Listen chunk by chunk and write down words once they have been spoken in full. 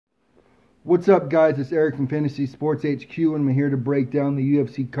What's up, guys? It's Eric from Fantasy Sports HQ, and I'm here to break down the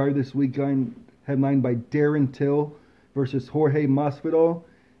UFC card this weekend, headlined by Darren Till versus Jorge Masvidal.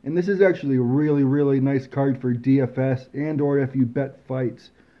 And this is actually a really nice card for DFS and/or if you bet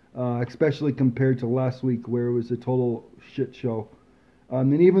fights, especially compared to last week where it was a total shit show.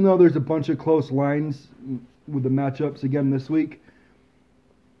 And even though there's a bunch of close lines with the matchups again this week,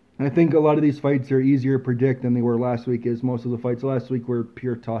 I think a lot of these fights are easier to predict than they were last week, as most of the fights last week were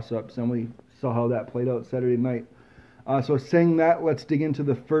pure toss-ups, and we saw how that played out Saturday night. So saying that, let's dig into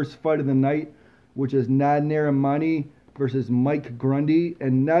the first fight of the night, which is Nad Narimani versus Mike Grundy.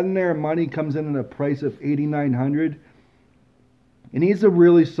 And Nad Narimani comes in at a price of $8,900, and he's a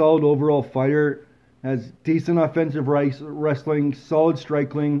really solid overall fighter, has decent offensive wrestling, solid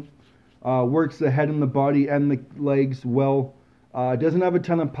striking, works the head and the body and the legs well. Doesn't have a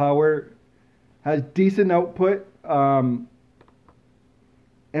ton of power, has decent output, and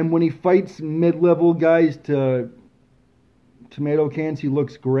when he fights mid-level guys to tomato cans, he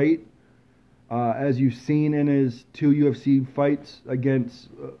looks great, as you've seen in his two UFC fights against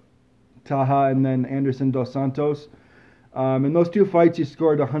Taha and then Anderson Dos Santos. In those two fights, he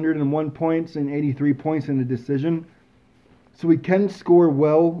scored 101 points and 83 points in a decision. So he can score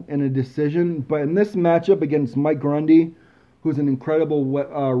well in a decision, but in this matchup against Mike Grundy, who's an incredible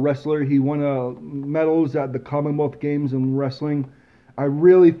wrestler. He won medals at the Commonwealth Games in wrestling. I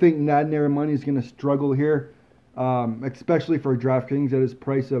really think Nad Narimani is going to struggle here, especially for DraftKings at his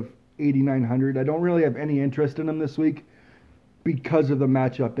price of $8,900. I don't really have any interest in him this week because of the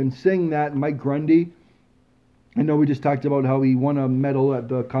matchup. And saying that, Mike Grundy, I know we just talked about how he won a medal at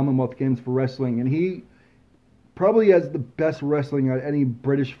the Commonwealth Games for wrestling, and he probably has the best wrestling out of any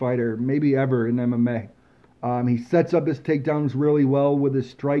British fighter, maybe ever, in MMA. He sets up his takedowns really well with his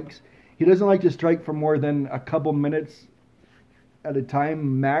strikes. He doesn't like to strike for more than a couple minutes at a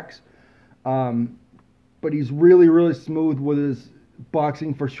time, max. But he's really smooth with his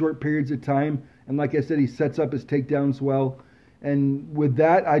boxing for short periods of time. And like I said, he sets up his takedowns well. And with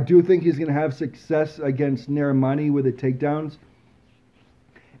that, I do think he's going to have success against Narimani with the takedowns.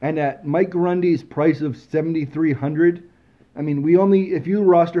 And at Mike Grundy's price of $7,300, I mean, if you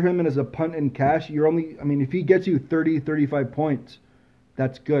roster him as a punt and cash, if he gets you 30, 35 points,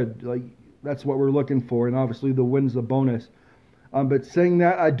 that's good. Like, that's what we're looking for. And obviously the win's the bonus. But saying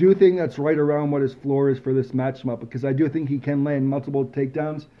that, I do think that's right around what his floor is for this matchup, because I do think he can land multiple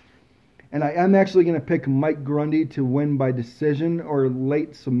takedowns. And I am actually going to pick Mike Grundy to win by decision or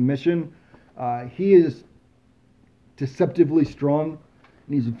late submission. He is deceptively strong,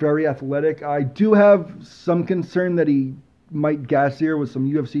 and he's very athletic. I do have some concern that he might gas here with some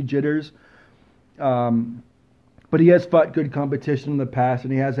UFC jitters. But he has fought good competition in the past,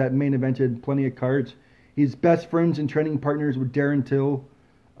 and he has had main evented plenty of cards. He's best friends and training partners with Darren Till,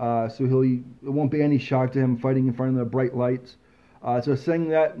 so it won't be any shock to him fighting in front of the bright lights. So saying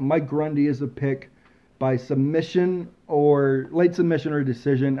that, Mike Grundy is a pick by submission or late submission or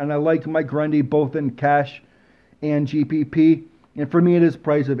decision, and I like Mike Grundy both in cash and GPP. And for me, at his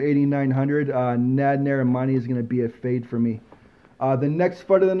price of $8,900, Nad Narimani is going to be a fade for me. The next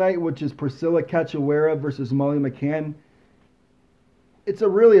fight of the night, which is Priscilla Cachoeira versus Molly McCann. It's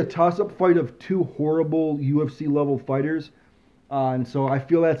really a toss-up fight of two horrible UFC-level fighters. And so I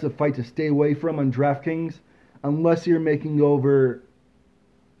feel that's a fight to stay away from on DraftKings, unless you're making over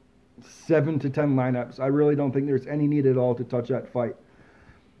 7 to 10 lineups. I really don't think there's any need at all to touch that fight.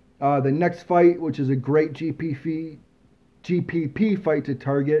 The next fight, which is a great GPP fight to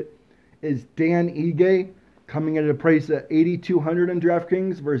target, is Dan Ige coming in at a price of $8,200 on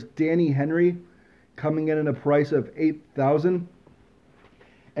DraftKings versus Danny Henry coming in at a price of $8,000.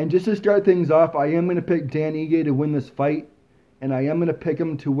 And just to start things off, I am going to pick Dan Ige to win this fight, and I am going to pick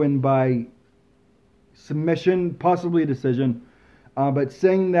him to win by submission, possibly a decision. But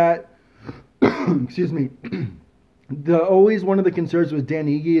saying that, excuse me, always one of the concerns with Dan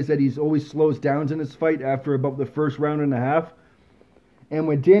Ige is that he's always slows down in his fight after about the first round and a half. And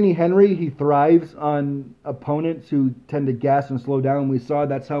with Danny Henry, he thrives on opponents who tend to gas and slow down. We saw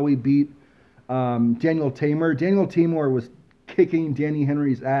that's how he beat Daniel Teymur. Daniel Teymur was kicking Danny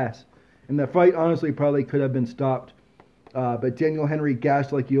Henry's ass. And that fight, honestly, probably could have been stopped. But Daniel Henry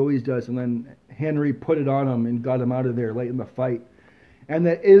gassed like he always does, and then Henry put it on him and got him out of there late in the fight. And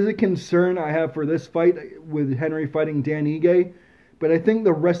that is a concern I have for this fight with Henry fighting Dan Ige. But I think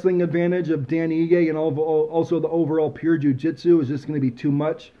the wrestling advantage of Dan Ige and also the overall pure jiu-jitsu is just going to be too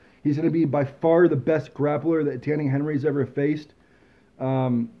much. He's going to be by far the best grappler that Danny Henry's ever faced.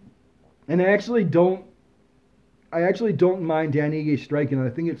 And I actually don't mind Dan Ige striking.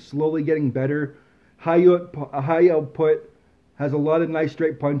 I think it's slowly getting better. High output, has a lot of nice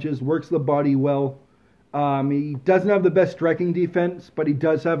straight punches, works the body well. He doesn't have the best striking defense, but he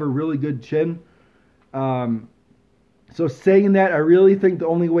does have a really good chin. So saying that, I really think the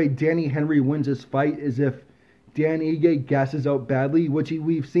only way Danny Henry wins this fight is if Dan Ige gasses out badly, which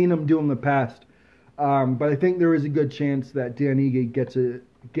we've seen him do in the past. But I think there is a good chance that Dan Ige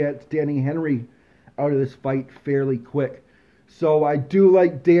gets Danny Henry out of this fight fairly quick. So I do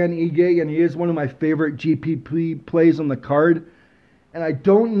like Dan Ige, and he is one of my favorite GPP plays on the card. And I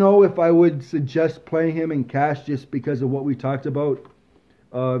don't know if I would suggest playing him in cash just because of what we talked about,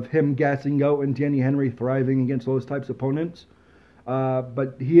 of him gassing out and Danny Henry thriving against those types of opponents.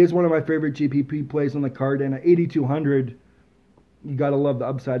 But he is one of my favorite GPP plays on the card, and at 8,200, you got to love the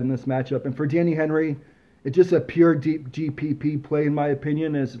upside in this matchup. And for Danny Henry, it's just a pure deep GPP play, in my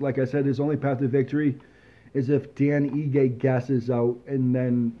opinion. As like I said, his only path to victory is if Dan Ige gasses out, and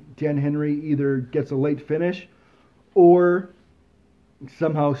then Dan Henry either gets a late finish or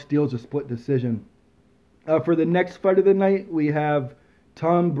somehow steals a split decision. For the next fight of the night, we have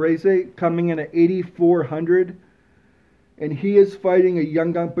Tom Bracey coming in at 8,400. And he is fighting a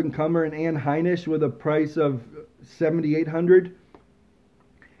young up-and-comer in Ann Heinisch with a price of 7,800.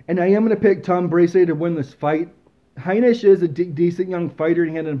 And I am going to pick Tom Bracey to win this fight. Heinisch is a decent young fighter.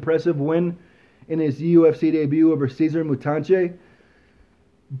 He had an impressive win in his UFC debut over Cesar Mutanche.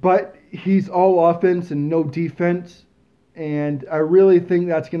 But he's all offense and no defense. And I really think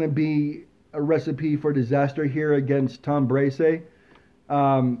that's going to be a recipe for disaster here against Tom Bracey.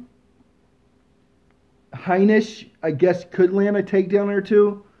 Heinisch, I guess, could land a takedown or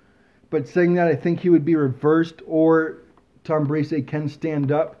two. But saying that, I think he would be reversed, or Tom Bracey can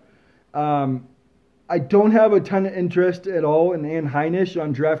stand up. I don't have a ton of interest at all in Ann Heinisch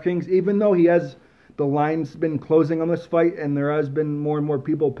on DraftKings, even though the line's been closing on this fight, and there has been more and more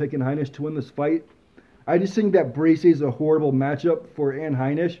people picking Heinisch to win this fight. I just think that Bracey is a horrible matchup for Ann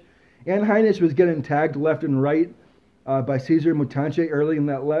Heinisch. Ann Heinisch was getting tagged left and right by Cesar Mutanche early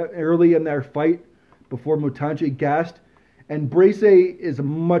in their fight before Mutanche gassed. And Bracey is a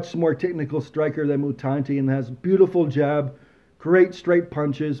much more technical striker than Mutanche and has beautiful jab, great straight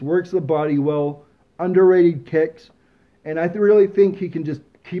punches, works the body well, underrated kicks. And I really think he can just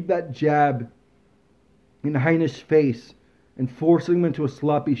keep that jab in Heinisch's face and forcing him into a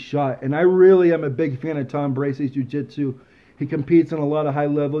sloppy shot. And I really am a big fan of Tom Bracey's jiu-jitsu. He competes in a lot of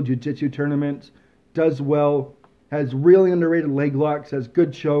high-level jiu-jitsu tournaments, does well, has really underrated leg locks, has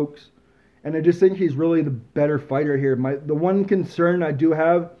good chokes. And I just think he's really the better fighter here. The one concern I do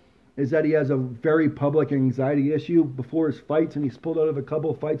have is that he has a very public anxiety issue before his fights, and he's pulled out of a couple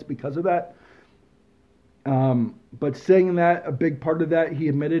of fights because of that. But saying that, a big part of that, he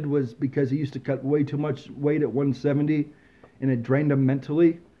admitted, was because he used to cut way too much weight at 170, and it drained him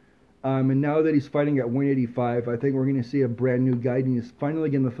mentally. And now that he's fighting at 185, I think we're going to see a brand new guy, and he's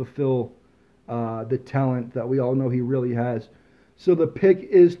finally going to fulfill the talent that we all know he really has. So the pick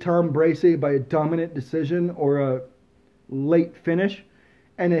is Tom Bracey by a dominant decision or a late finish.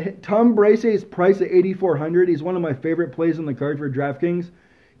 And Tom Bracey's price at 8,400, he's one of my favorite plays on the card for DraftKings,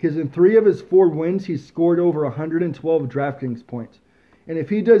 because in 3 of his 4 wins, he's scored over 112 DraftKings points. And if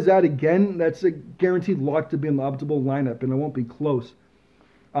he does that again, that's a guaranteed lock to be in the optimal lineup, and it won't be close.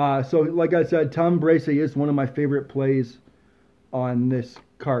 So like I said, Tom Bracey is one of my favorite plays on this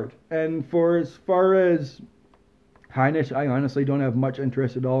card. And for as far as Heinisch, I honestly don't have much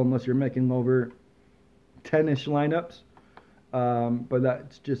interest at all unless you're making over 10-ish lineups. But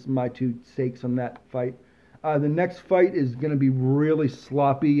that's just my 2 sakes on that fight. The next fight is going to be really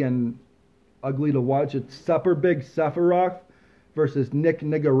sloppy and ugly to watch. It's Saparbeg Safarov versus Nick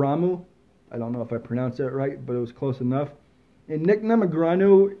Negaramu. I don't know if I pronounced that right, but it was close enough. And Nick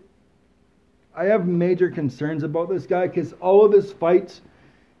Negaramu, I have major concerns about this guy because all of his fights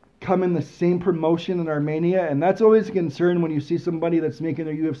come in the same promotion in Armenia, and that's always a concern when you see somebody that's making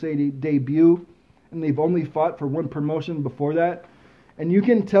their UFC debut and they've only fought for one promotion before that. And you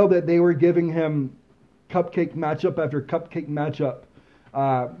can tell that they were giving him cupcake matchup after cupcake matchup.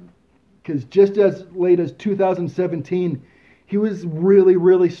 Because just as late as 2017, he was really,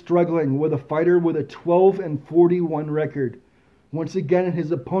 really struggling with a fighter with a 12-41 record. Once again,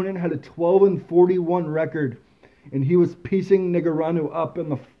 his opponent had a 12-41 record, and he was piecing Negaramu up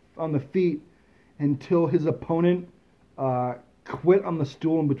on the feet until his opponent quit on the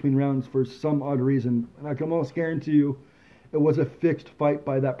stool in between rounds for some odd reason. And I can almost guarantee you it was a fixed fight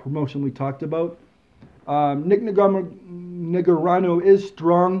by that promotion we talked about. Nick Negaramu is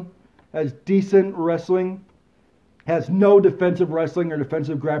strong, has decent wrestling, has no defensive wrestling or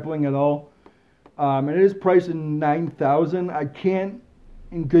defensive grappling at all. And it is priced at $9,000. I can't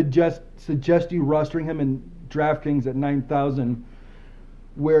in good jest suggest you rostering him in DraftKings at 9,000,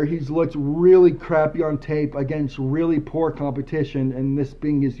 where he's looked really crappy on tape against really poor competition, and this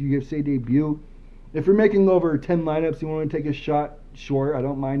being his UFC debut. If you're making over 10 lineups, you want to take a shot, sure, I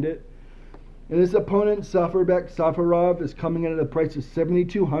don't mind it. And his opponent, Safarbek Safarov, is coming in at a price of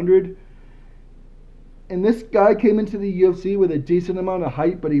 $7,200. And this guy came into the UFC with a decent amount of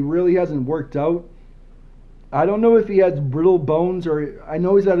hype, but he really hasn't worked out. I don't know if he has brittle bones, or I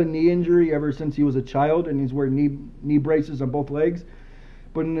know he's had a knee injury ever since he was a child, and he's wearing knee braces on both legs.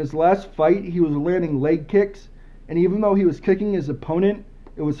 But in his last fight, he was landing leg kicks, and even though he was kicking his opponent,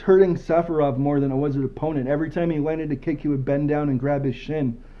 it was hurting Safarov more than it was his opponent. Every time he landed a kick, he would bend down and grab his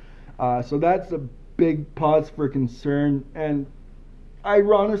shin. So that's a big pause for concern. And I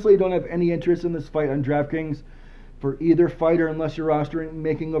honestly don't have any interest in this fight on DraftKings for either fighter unless you're rostering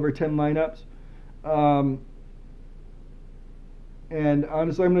making over 10 lineups. And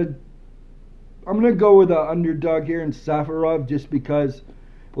honestly, I'm gonna go with the underdog here in Safarov, just because,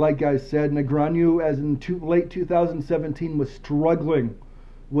 like I said, Negreanu, as in late 2017, was struggling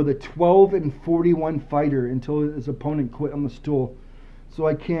with a 12-41 fighter until his opponent quit on the stool. So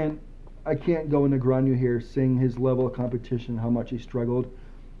I can't go Negreanu here, seeing his level of competition, how much he struggled.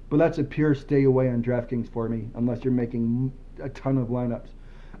 But that's a pure stay away on DraftKings for me, unless you're making a ton of lineups.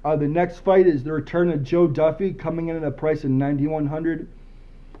 The next fight is the return of Joe Duffy, coming in at a price of $9,100.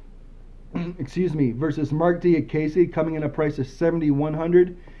 Excuse me, versus Mark Diakiese, coming in at a price of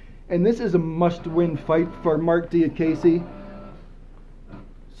 $7,100. And this is a must-win fight for Mark Diakiese.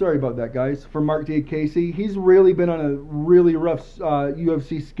 Sorry about that, guys. For Mark Diakiese, he's really been on a really rough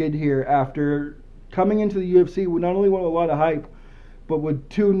UFC skid here after coming into the UFC with not only with a lot of hype, but with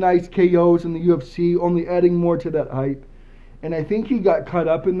 2 nice KOs in the UFC, only adding more to that hype. And I think he got caught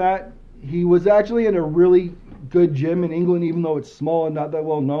up in that. He was actually in a really good gym in England, even though it's small and not that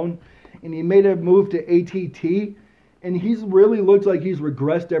well known. And he made a move to ATT, and he's really looked like he's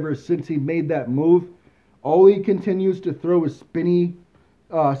regressed ever since he made that move. All he continues to throw is spinning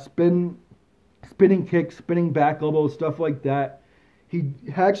kicks, spinning back elbows, stuff like that. He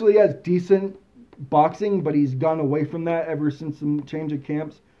actually has decent boxing, but he's gone away from that ever since the change of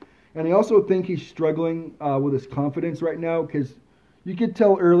camps. And I also think he's struggling with his confidence right now, because you could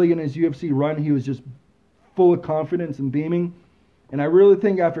tell early in his UFC run he was just full of confidence and beaming. And I really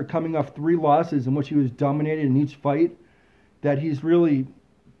think after coming off 3 losses in which he was dominated in each fight, that he's really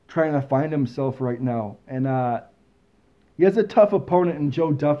trying to find himself right now. And he has a tough opponent in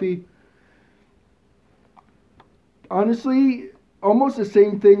Joe Duffy. Honestly, almost the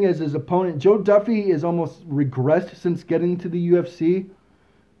same thing as his opponent. Joe Duffy is almost regressed since getting to the UFC.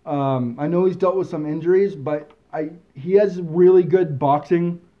 I know he's dealt with some injuries, but he has really good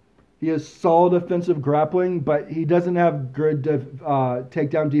boxing. He has solid offensive grappling, but he doesn't have good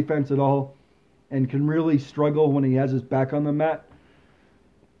takedown defense at all, and can really struggle when he has his back on the mat.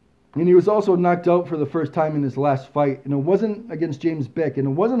 And he was also knocked out for the first time in his last fight, and it wasn't against James Bick, and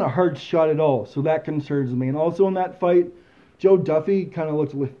it wasn't a hard shot at all, so that concerns me. And also in that fight, Joe Duffy kind of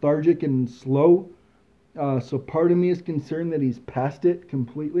looked lethargic and slow, so part of me is concerned that he's past it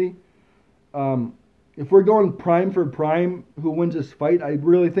completely. If we're going prime for prime, who wins this fight, I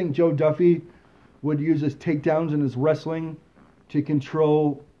really think Joe Duffy would use his takedowns and his wrestling to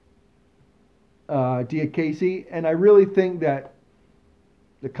control Diakiese. And I really think that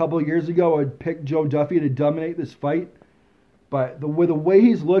a couple of years ago, I'd pick Joe Duffy to dominate this fight. But with the way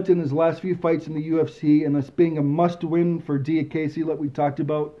he's looked in his last few fights in the UFC, and this being a must-win for Diakiese, like we talked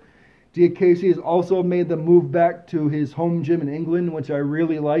about, Diakiese has also made the move back to his home gym in England, which I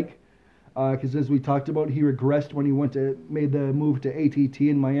really like. Because as we talked about, he regressed when he made the move to ATT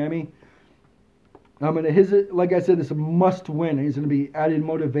in Miami. Like I said, it's a must-win. He's going to be added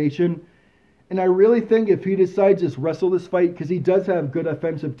motivation. And I really think if he decides to just wrestle this fight, because he does have good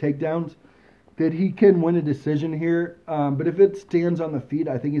offensive takedowns, that he can win a decision here. But if it stands on the feet,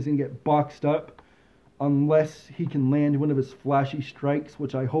 I think he's going to get boxed up unless he can land one of his flashy strikes,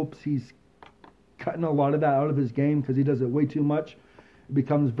 which I hope he's cutting a lot of that out of his game, because he does it way too much. It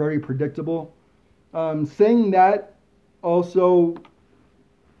becomes very predictable. Saying that, also,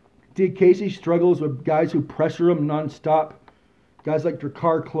 Diakiese struggles with guys who pressure him nonstop. Guys like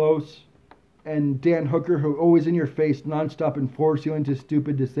Drakkar Klose and Dan Hooker, who are always in your face nonstop and force you into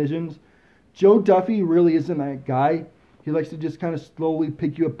stupid decisions. Joe Duffy really isn't that guy. He likes to just kind of slowly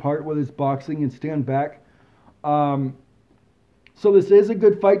pick you apart with his boxing and stand back. So this is a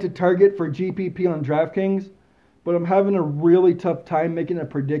good fight to target for GPP on DraftKings. But I'm having a really tough time making a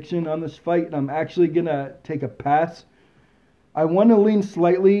prediction on this fight, and I'm actually going to take a pass. I want to lean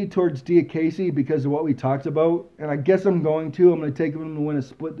slightly towards Diakiese because of what we talked about, and I guess I'm going to. I'm going to take him to win a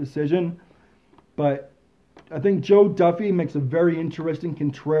split decision. But I think Joe Duffy makes a very interesting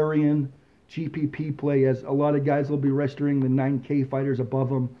contrarian GPP play, as a lot of guys will be registering the 9K fighters above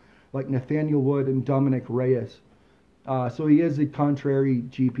him, like Nathaniel Wood and Dominic Reyes. So he is a contrary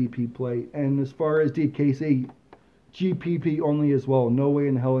GPP play. And as far as DKC, GPP only as well. No way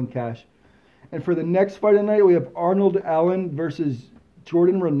in hell in cash. And for the next fight tonight, we have Arnold Allen versus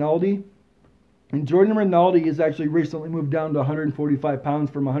Jordan Rinaldi. And Jordan Rinaldi has actually recently moved down to 145 pounds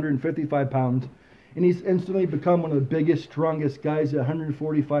from 155 pounds. And he's instantly become one of the biggest, strongest guys at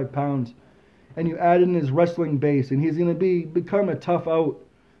 145 pounds. And you add in his wrestling base, and he's going to become a tough out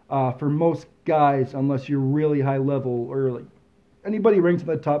for most guys, unless you're really high level, or like anybody ranked in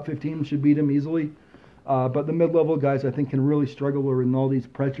the top 15 should beat him easily. But the mid-level guys, I think, can really struggle with Rinaldi's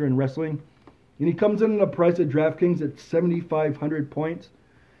pressure in wrestling. And he comes in at a price at DraftKings at 7,500 points.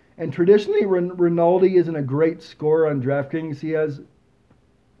 And traditionally, Rinaldi isn't a great scorer on DraftKings. He has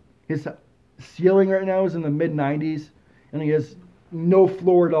his ceiling right now is in the mid-90s, and he has no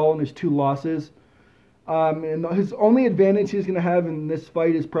floor at all in his 2 losses. And his only advantage he's going to have in this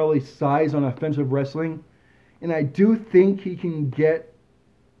fight is probably size on offensive wrestling. And I do think he can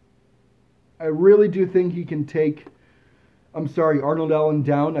I really do think he can take, Arnold Allen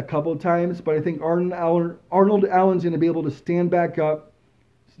down a couple of times. But I think Arnold Allen's going to be able to stand back up,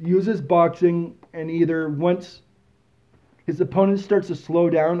 use his boxing, and either once his opponent starts to slow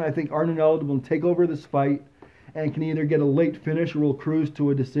down, I think Arnold Allen will take over this fight and can either get a late finish or will cruise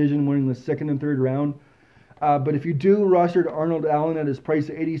to a decision, winning the 2nd and 3rd round. But if you do roster Arnold Allen at his price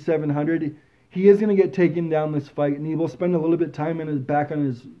of 8,700, he is going to get taken down this fight, and he will spend a little bit of time on his back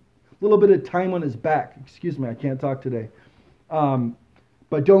Excuse me, I can't talk today.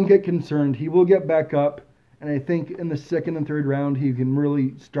 But don't get concerned. He will get back up, and I think in the 2nd and 3rd round he can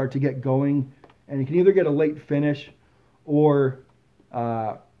really start to get going, and he can either get a late finish or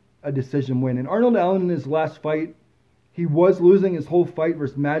a decision win. And Arnold Allen in his last fight, he was losing his whole fight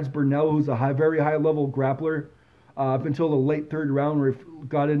versus Mads Burnell, who's a very high-level grappler, up until the late 3rd round where he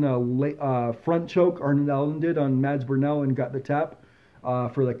got in a late, front choke. Arnold Allen did on Mads Burnell and got the tap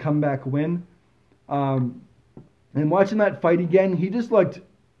for the comeback win. And watching that fight again, he just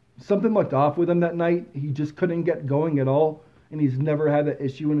something looked off with him that night. He just couldn't get going at all, and he's never had that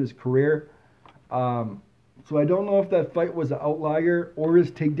issue in his career. So I don't know if that fight was an outlier or his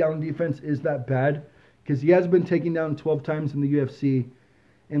takedown defense is that bad, because he has been taken down 12 times in the UFC.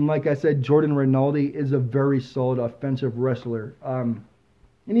 And like I said, Jordan Rinaldi is a very solid offensive wrestler. And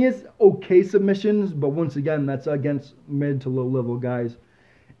he has okay submissions, but once again, that's against mid to low level guys.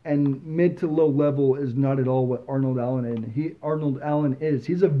 And mid to low level is not at all what Arnold Allen is.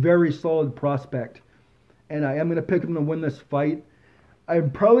 He's a very solid prospect. And I am going to pick him to win this fight. I'm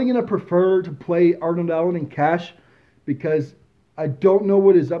probably going to prefer to play Arnold Allen in cash, because I don't know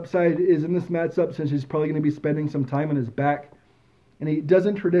what his upside is in this matchup, since he's probably going to be spending some time on his back. And he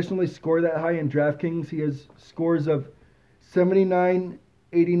doesn't traditionally score that high in DraftKings. He has scores of 79,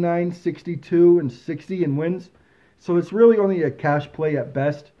 89, 62, and 60 in wins. So it's really only a cash play at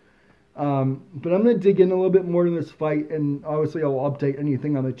best. But I'm going to dig in a little bit more to this fight, and obviously I'll update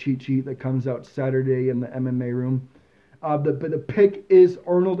anything on the cheat sheet that comes out Saturday in the MMA room. But the pick is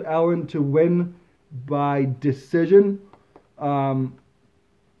Arnold Allen to win by decision.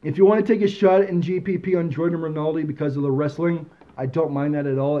 If you want to take a shot in GPP on Jordan Rinaldi because of the wrestling, I don't mind that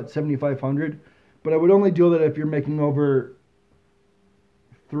at all at 7,500. But I would only do that if you're making over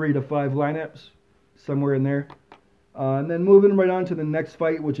 3 to 5 lineups, somewhere in there. And then moving right on to the next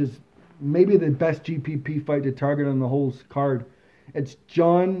fight, which is maybe the best GPP fight to target on the whole card. It's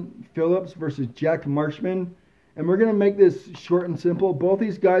John Phillips versus Jack Marshman. And we're going to make this short and simple. Both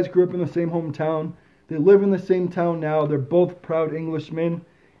these guys grew up in the same hometown. They live in the same town now. They're both proud Englishmen.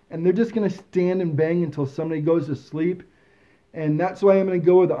 And they're just going to stand and bang until somebody goes to sleep. And that's why I'm going to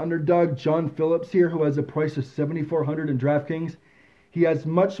go with the underdog, John Phillips here, who has a price of 7,400 in DraftKings. He has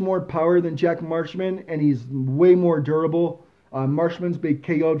much more power than Jack Marshman, and he's way more durable. Marshman's been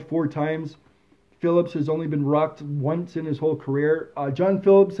KO'd 4 times. Phillips has only been rocked once in his whole career. John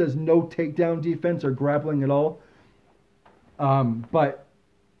Phillips has no takedown defense or grappling at all. But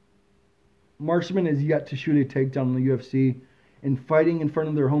Marshman has yet to shoot a takedown in the UFC. And fighting in front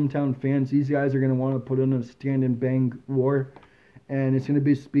of their hometown fans, these guys are going to want to put in a stand and bang war. And it's going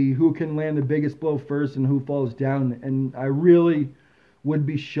to be who can land the biggest blow first and who falls down. And I really would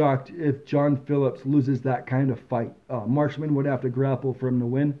be shocked if John Phillips loses that kind of fight. Marshman would have to grapple for him to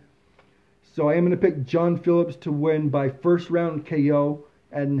win. So I am going to pick John Phillips to win by first round KO.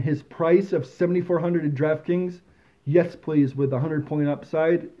 And his price of 7,400 in DraftKings, yes please, with 100-point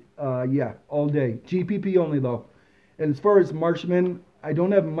upside. Yeah, all day. GPP only though. And as far as Marshman, I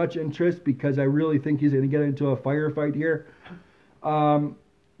don't have much interest because I really think he's going to get into a firefight here.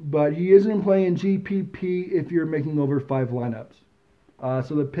 But he isn't playing GPP if you're making over 5 lineups.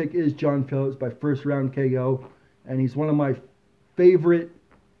 So the pick is John Phillips by first round KO. And he's one of my favorite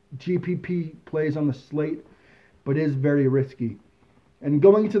GPP plays on the slate, but is very risky. And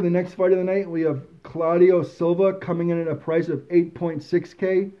going to the next fight of the night, we have Claudio Silva coming in at a price of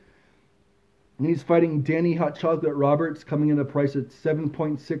 8.6K. And he's fighting Danny Hot Chocolate Roberts coming in at a price at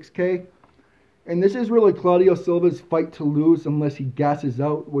 7.6K. And this is really Claudio Silva's fight to lose unless he gasses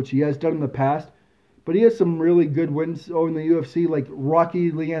out, which he has done in the past. But he has some really good wins in the UFC, like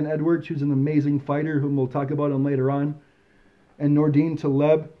Rocky Leanne Edwards, who's an amazing fighter, whom we'll talk about him later on, and Nordine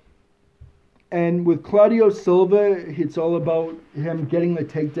Taleb. And with Claudio Silva, it's all about him getting the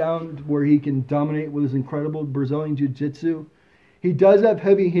takedown where he can dominate with his incredible Brazilian Jiu-Jitsu. He does have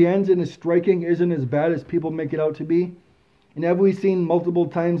heavy hands, and his striking isn't as bad as people make it out to be. And have we seen multiple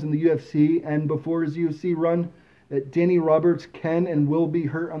times in the UFC and before his UFC run that Danny Roberts can and will be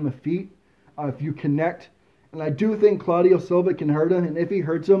hurt on the feet if you connect. And I do think Claudio Silva can hurt him, and if he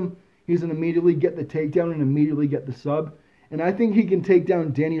hurts him, he's going to immediately get the takedown and immediately get the sub. And I think he can take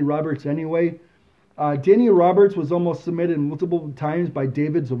down Danny Roberts anyway. Danny Roberts was almost submitted multiple times by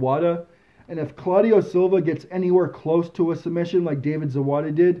David Zawada. And if Claudio Silva gets anywhere close to a submission like David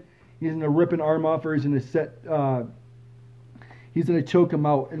Zawada did, he's going to rip an arm off or he's going to he's going to choke him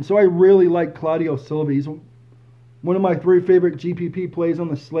out. And so I really like Claudio Silva. He's one of my 3 favorite GPP plays on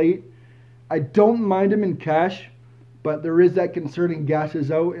the slate. I don't mind him in cash, but there is that concern he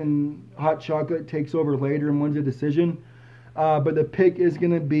gasses out and Hot Chocolate takes over later and wins a decision. But the pick is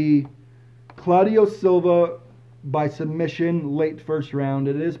going to be Claudio Silva by submission late first round.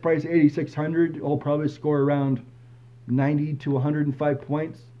 It is priced 8,600. He'll probably score around 90 to 105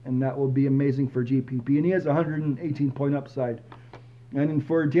 points, and that will be amazing for GPP. And he has 118 point upside. And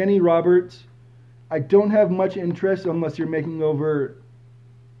for Danny Roberts, I don't have much interest unless you're making over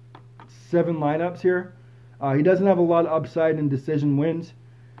 7 lineups here. He doesn't have a lot of upside in decision wins,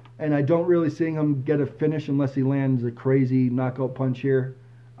 and I don't really see him get a finish unless he lands a crazy knockout punch here.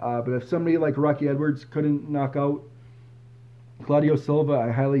 But if somebody like Rocky Edwards couldn't knock out Claudio Silva,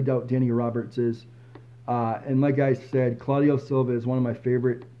 I highly doubt Danny Roberts is. And like I said, Claudio Silva is one of my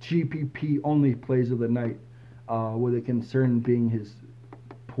favorite GPP only plays of the night, with a concern being his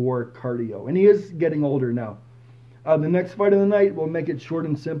poor cardio. And he is getting older now. The next fight of the night, we'll make it short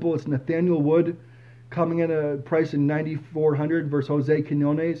and simple. It's Nathaniel Wood coming in at a price of 9,400 versus Jose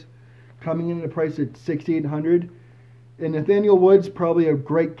Quinones coming in at a price at 6,800. And Nathaniel Wood's probably a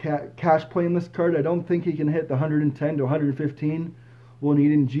great cash play in this card. I don't think he can hit the 110 to 115 we'll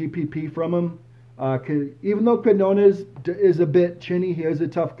need in GPP from him. Even though Quinones is a bit chinny, he is a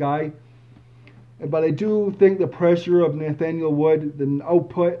tough guy. But I do think the pressure of Nathaniel Wood, the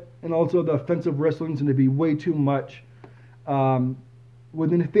output, and also the offensive wrestling is going to be way too much.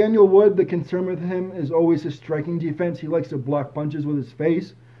 With Nathaniel Wood, the concern with him is always his striking defense. He likes to block punches with his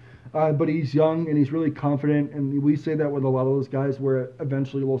face. But he's young and he's really confident, and we say that with a lot of those guys where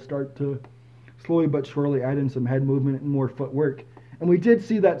eventually we'll start to slowly but surely add in some head movement and more footwork. And we did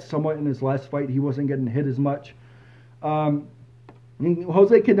see that somewhat in his last fight. He wasn't getting hit as much.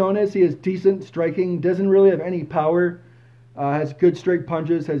 Jose Quinones, he has decent striking, doesn't really have any power, has good straight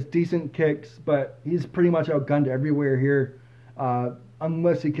punches, has decent kicks, but he's pretty much outgunned everywhere here,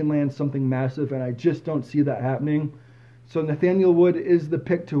 unless he can land something massive, and I just don't see that happening. So Nathaniel Wood is the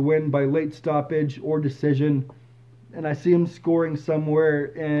pick to win by late stoppage or decision. And I see him scoring somewhere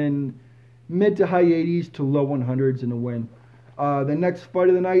in mid to high 80s to low 100s in a win. The next fight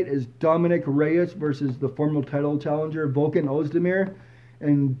of the night is Dominic Reyes versus the former title challenger Volkan Ozdemir.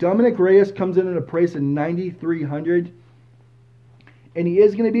 And Dominic Reyes comes in at a price of 9,300. And he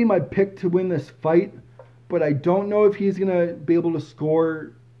is going to be my pick to win this fight. But I don't know if he's going to be able to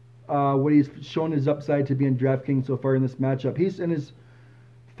score what he's shown his upside to be in DraftKings so far in this matchup. He's in his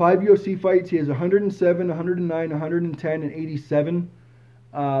 5 UFC fights. He has 107, 109, 110, and 87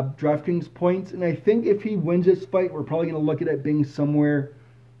 DraftKings points. And I think if he wins this fight, we're probably going to look at it being somewhere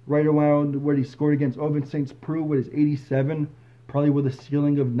right around where he scored against Ovince St. Preux with his 87, probably with a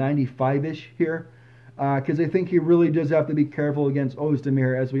ceiling of 95-ish here. Because I think he really does have to be careful against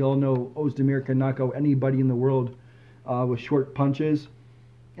Ozdemir. As we all know, Ozdemir can knock out anybody in the world with short punches.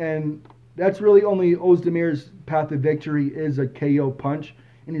 And that's really only Ozdemir's path to victory is a KO punch.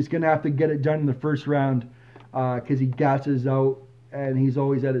 And he's going to have to get it done in the first round because he gasses out and he's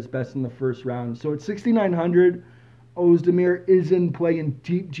always at his best in the first round. So at 6,900, Ozdemir is in play in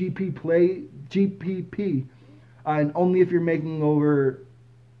GPP. And only if you're making over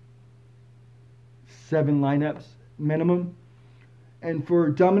 7 lineups minimum. And for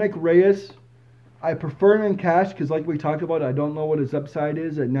Dominic Reyes, I prefer him in cash because, like we talked about, I don't know what his upside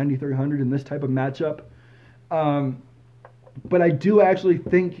is at 9,300 in this type of matchup. But I do actually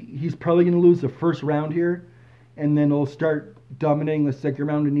think he's probably going to lose the first round here, and then he'll start dominating the second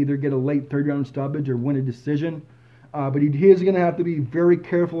round and either get a late third round stoppage or win a decision. But he is going to have to be very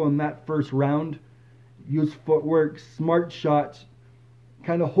careful in that first round. Use footwork, smart shots,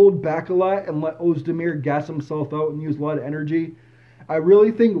 kind of hold back a lot and let Ozdemir gas himself out and use a lot of energy. I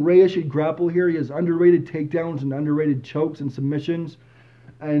really think Reyes should grapple here. He has underrated takedowns and underrated chokes and submissions.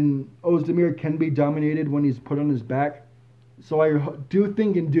 And Ozdemir can be dominated when he's put on his back. So I do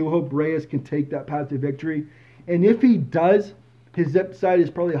think and do hope Reyes can take that path to victory. And if he does, his upside is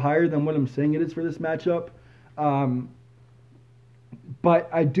probably higher than what I'm saying it is for this matchup. But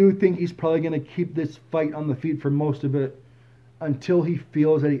I do think he's probably going to keep this fight on the feet for most of it until he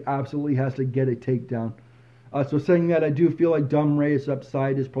feels that he absolutely has to get a takedown. So saying that, I do feel like Dom Reyes'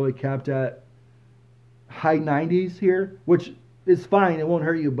 upside is probably capped at high 90s here, which is fine. It won't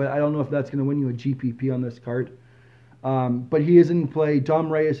hurt you, but I don't know if that's going to win you a GPP on this card. But he is in play.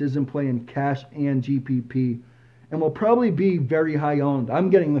 Dom Reyes is in play in cash and GPP, and will probably be very high owned. I'm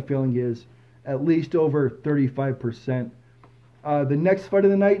getting the feeling he is at least over 35%. The next fight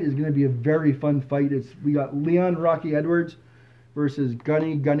of the night is going to be a very fun fight. We got Leon Rocky Edwards versus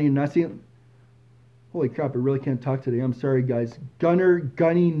Gunny Nelson. Holy crap, I really can't talk today. I'm sorry, guys.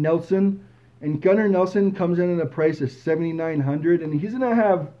 Gunny Nelson. And Gunnar Nelson comes in at a price of $7,900, and he's going to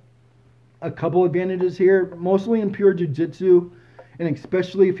have a couple advantages here, mostly in pure jiu-jitsu, and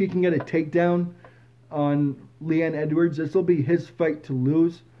especially if he can get a takedown on Leon Edwards. This will be his fight to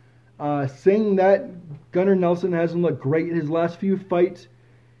lose. Saying that, Gunnar Nelson hasn't looked great in his last few fights.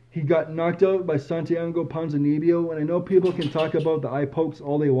 He got knocked out by Santiago Ponzinibbio, and I know people can talk about the eye pokes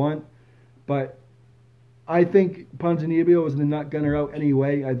all they want, but I think Ponzinibbio was going to knock Gunnar out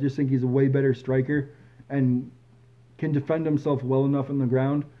anyway. I just think he's a way better striker and can defend himself well enough on the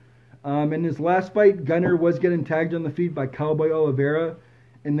ground. In his last fight, Gunnar was getting tagged on the feet by Cowboy Oliveira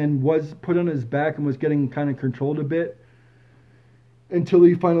and then was put on his back and was getting kind of controlled a bit until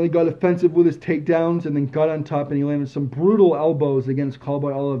he finally got offensive with his takedowns and then got on top and he landed some brutal elbows against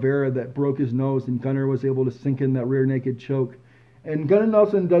Cowboy Oliveira that broke his nose, and Gunnar was able to sink in that rear naked choke. And Gunnar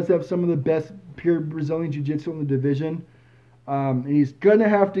Nelson does have some of the best pure Brazilian Jiu-Jitsu in the division. And he's going to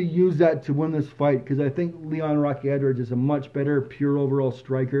have to use that to win this fight because I think Leon Rocky Edwards is a much better pure overall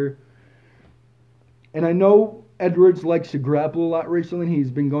striker. And I know Edwards likes to grapple a lot recently. He's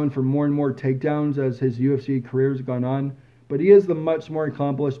been going for more and more takedowns as his UFC career has gone on. But he is the much more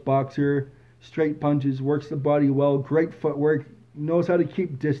accomplished boxer. Straight punches, works the body well, great footwork, knows how to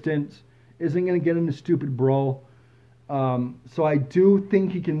keep distance, isn't going to get in a stupid brawl. So I do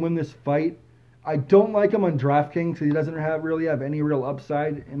think he can win this fight. I don't like him on DraftKings because he doesn't really have any real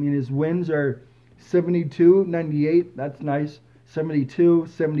upside. I mean, his wins are 72, 98. That's nice. 72,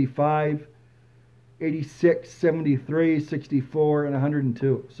 75, 86, 73, 64, and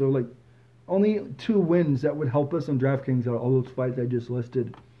 102. So, like, only 2 wins that would help us on DraftKings out of all those fights I just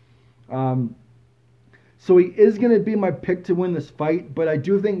listed. So he is going to be my pick to win this fight, but I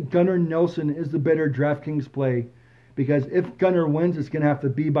do think Gunnar Nelson is the better DraftKings play. Because if Gunnar wins, it's going to have to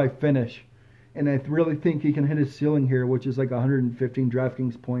be by finish. And I really think he can hit his ceiling here, which is like 115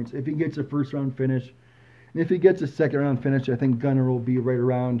 DraftKings points. If he gets a first round finish. And if he gets a second round finish, I think Gunnar will be right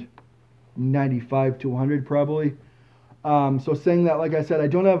around 95 to 100 probably. So saying that, like I said, I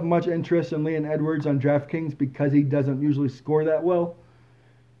don't have much interest in Leon Edwards on DraftKings because he doesn't usually score that well.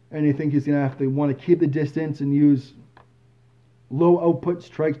 And I think he's going to have to want to keep the distance and use low output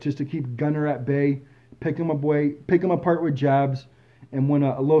strikes just to keep Gunnar at bay. Pick him apart with jabs, and win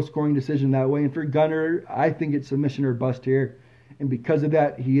a low-scoring decision that way. And for Gunnar, I think it's submission or bust here. And because of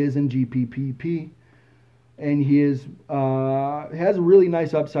that, he is in GPPP, and he has a really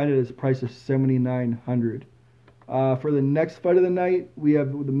nice upside at his price of $7,900. For the next fight of the night, we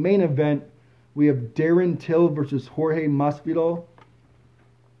have the main event. We have Darren Till versus Jorge Masvidal.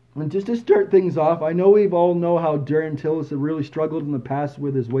 And just to start things off, I know we all know how Darren Till has really struggled in the past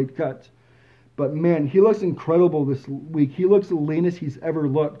with his weight cuts. But, man, he looks incredible this week. He looks the leanest he's ever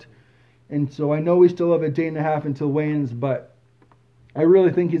looked. And so I know we still have a day and a half until weigh-ins, but I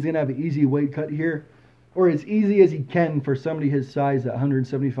really think he's going to have an easy weight cut here. Or as easy as he can for somebody his size at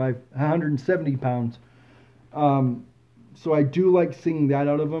 170 pounds. So I do like seeing that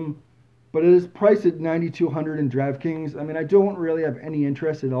out of him. But it is priced at $9,200 in DraftKings. I mean, I don't really have any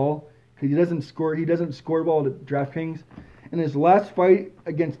interest at all. Because he doesn't score well at DraftKings. In his last fight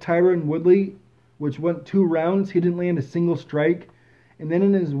against Tyron Woodley, which went 2 rounds, he didn't land a single strike. And then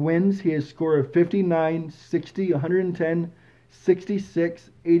in his wins, he has scored 59, 60, 110, 66,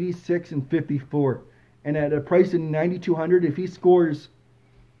 86, and 54. And at a price of 9,200, if he scores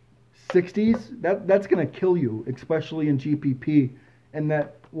 60s, that's going to kill you, especially in GPP, and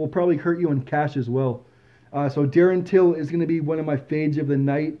that will probably hurt you in cash as well. So Darren Till is going to be one of my fades of the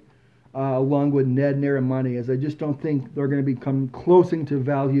night, along with Ned Narimani, as I just don't think they're going to become closing to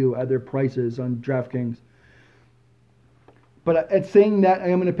value at their prices on DraftKings. But at saying that, I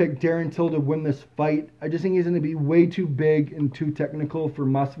am going to pick Darren Till to win this fight. I just think he's going to be way too big and too technical for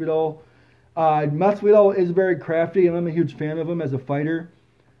Masvidal. Masvidal is very crafty, and I'm a huge fan of him as a fighter.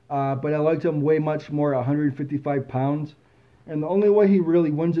 But I liked him way much more at 155 pounds. And the only way he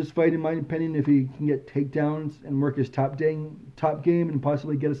really wins this fight, in my opinion, if he can get takedowns and work his top game and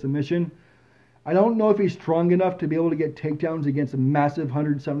possibly get a submission. I don't know if he's strong enough to be able to get takedowns against a massive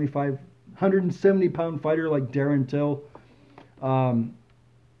 170-pound fighter like Darren Till. And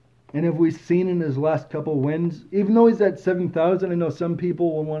if we've seen in his last couple wins, even though he's at 7,000, I know some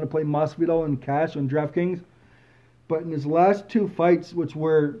people will want to play Masvidal in cash on DraftKings. But in his last two fights, which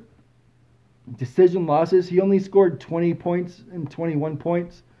were decision losses, he only scored 20 points and 21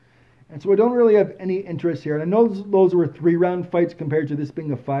 points. And so I don't really have any interest here. And I know those were 3-round fights compared to this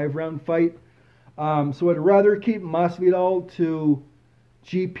being a 5-round fight. So I'd rather keep Masvidal to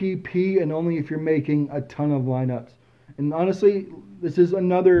GPP, and only if you're making a ton of lineups. And honestly, this is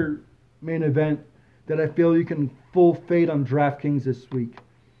another main event that I feel you can full fade on DraftKings this week.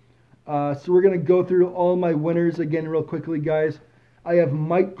 So we're going to go through all my winners again real quickly, guys. I have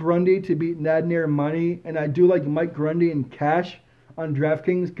Mike Grundy to beat Ned Narimani, and I do like Mike Grundy in cash on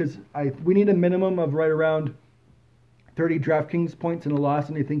DraftKings because we need a minimum of right around 30 DraftKings points in a loss,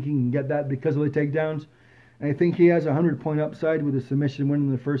 and I think he can get that because of the takedowns. And I think he has a 100-point upside with a submission win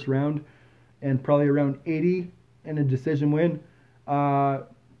in the first round, and probably around 80 in a decision win.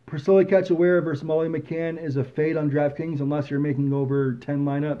 Priscilla Cachoeira versus Molly McCann is a fade on DraftKings unless you're making over 10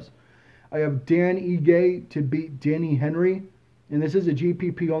 lineups. I have Dan Ige to beat Danny Henry, and this is a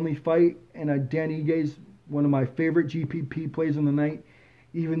GPP-only fight, and Dan Ige is one of my favorite GPP plays on the night,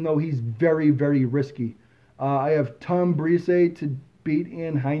 even though he's very, very risky. I have Tom Breese to beat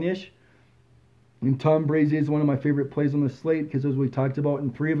Ian Heinisch, and Tom Breese is one of my favorite plays on the slate because, as we talked about,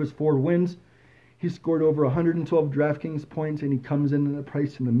 in 3 of his 4 wins, he scored over 112 DraftKings points, and he comes in at a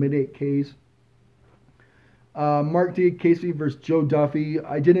price in the mid-8Ks. Mark Diakiese versus Joe Duffy.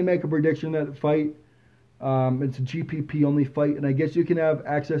 I didn't make a prediction that fight. It's a GPP only fight, and I guess you can have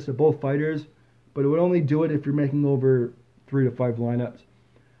access to both fighters, but it would only do it if you're making over 3 to 5 lineups.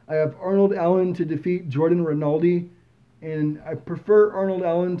 I have Arnold Allen to defeat Jordan Rinaldi, and I prefer Arnold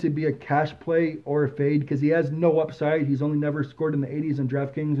Allen to be a cash play or a fade because he has no upside. He's only never scored in the 80s on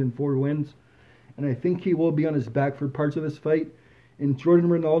DraftKings in 4 wins, and I think he will be on his back for parts of this fight. And Jordan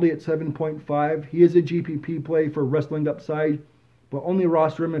Rinaldi at 7.5, he is a GPP play for wrestling upside, but only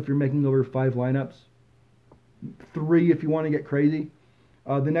roster him if you're making over 5 lineups. 3 if you want to get crazy.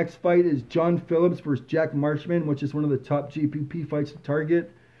 The next fight is John Phillips versus Jack Marshman, which is one of the top GPP fights to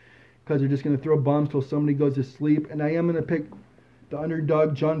target because they're just going to throw bombs till somebody goes to sleep. And I am going to pick the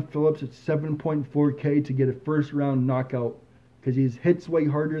underdog John Phillips at 7.4K to get a first-round knockout because he hits way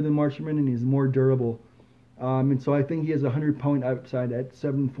harder than Marshman and he's more durable. And so I think he has a 100-point upside at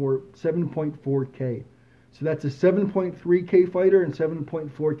 7.4K. So that's a 7.3K fighter and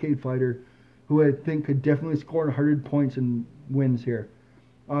 7.4K fighter who I think could definitely score 100 points and wins here.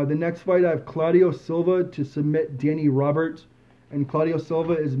 The next fight, I have Claudio Silva to submit Danny Roberts. And Claudio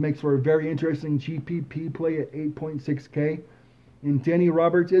Silva makes for a very interesting GPP play at 8.6K. And Danny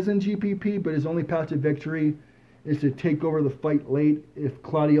Roberts is in GPP, but his only path to victory is to take over the fight late if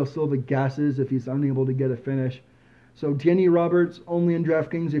Claudio Silva gasses, if he's unable to get a finish. So Danny Roberts only in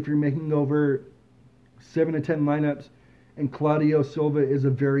DraftKings if you're making over 7 to 10 lineups. And Claudio Silva is a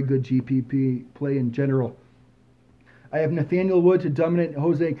very good GPP play in general. I have Nathaniel Wood to dominate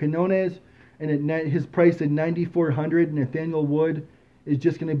Jose Quinones, and at his price at $9,400, Nathaniel Wood is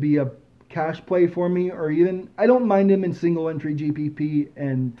just going to be a cash play for me, or even, I don't mind him in single entry GPP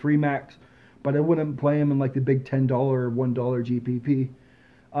and 3 max, but I wouldn't play him in like the big $10 or $1 GPP.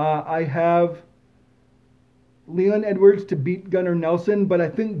 I have Leon Edwards to beat Gunnar Nelson, but I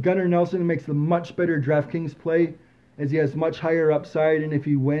think Gunnar Nelson makes the much better DraftKings play as he has much higher upside, and if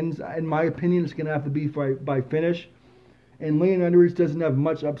he wins, in my opinion, it's going to have to be by finish. And Leon Edwards doesn't have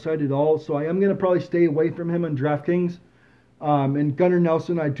much upside at all, so I am going to probably stay away from him on DraftKings. And Gunnar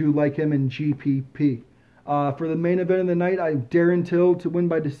Nelson, I do like him in GPP. For the main event of the night, I have Darren Till to win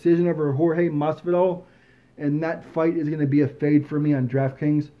by decision over Jorge Masvidal, and that fight is going to be a fade for me on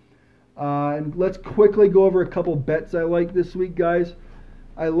DraftKings. And let's quickly go over a couple bets I like this week, guys.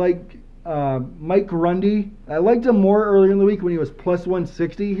 I like Mike Grundy. I liked him more earlier in the week when he was plus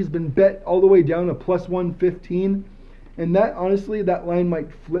 160. He's been bet all the way down to plus 115. And that, honestly, that line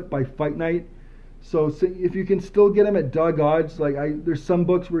might flip by fight night. So if you can still get him at dog odds, there's some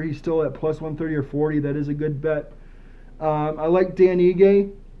books where he's still at plus 130 or 40. That is a good bet. I like Dan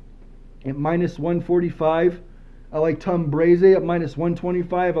Ige at minus 145. I like Tom Brady at minus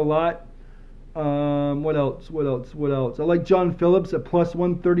 125 a lot. What else? I like John Phillips at plus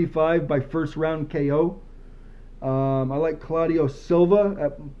 135 by first round KO. I like Claudio Silva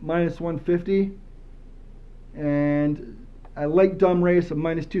at minus 150. And I like Dom Reyes at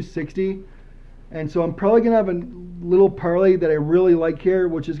minus 260. And so I'm probably going to have a little parlay that I really like here,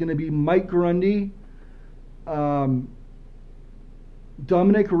 which is going to be Mike Grundy, Dominic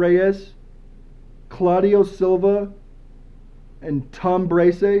Reyes, Claudio Silva, and Tom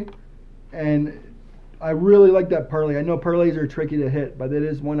Brady. And I really like that parlay. I know parlays are tricky to hit, but it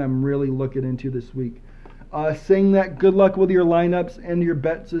is one I'm really looking into this week. Saying that, good luck with your lineups and your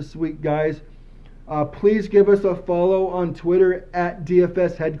bets this week, guys. Please give us a follow on Twitter at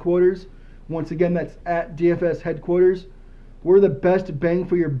DFS Headquarters. Once again, that's at DFS Headquarters. We're the best bang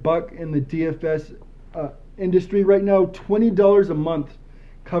for your buck in the DFS industry right now. $20 a month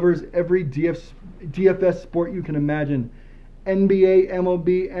covers every DFS sport you can imagine. NBA,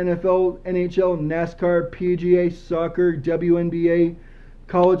 MLB, NFL, NHL, NASCAR, PGA, soccer, WNBA,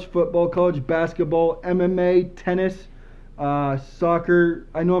 college football, college basketball, MMA, tennis, soccer.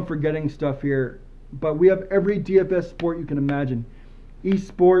 I know I'm forgetting stuff here, but we have every DFS sport you can imagine.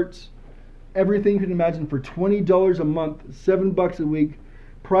 Esports, everything you can imagine for $20 a month, $7 a week.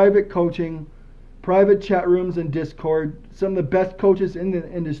 Private coaching, private chat rooms and Discord. Some of the best coaches in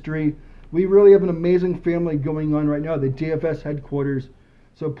the industry. We really have an amazing family going on right now, the DFS Headquarters.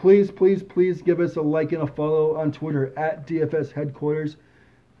 So please give us a like and a follow on Twitter at DFS Headquarters.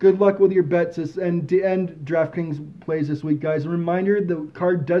 Good luck with your bets and DraftKings plays this week, guys. A reminder, the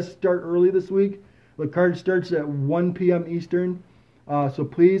card does start early this week. The card starts at 1 p.m. Eastern. So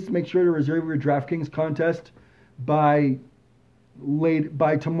please make sure to reserve your DraftKings contest by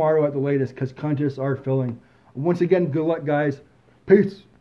tomorrow at the latest, because contests are filling. Once again, good luck, guys. Peace.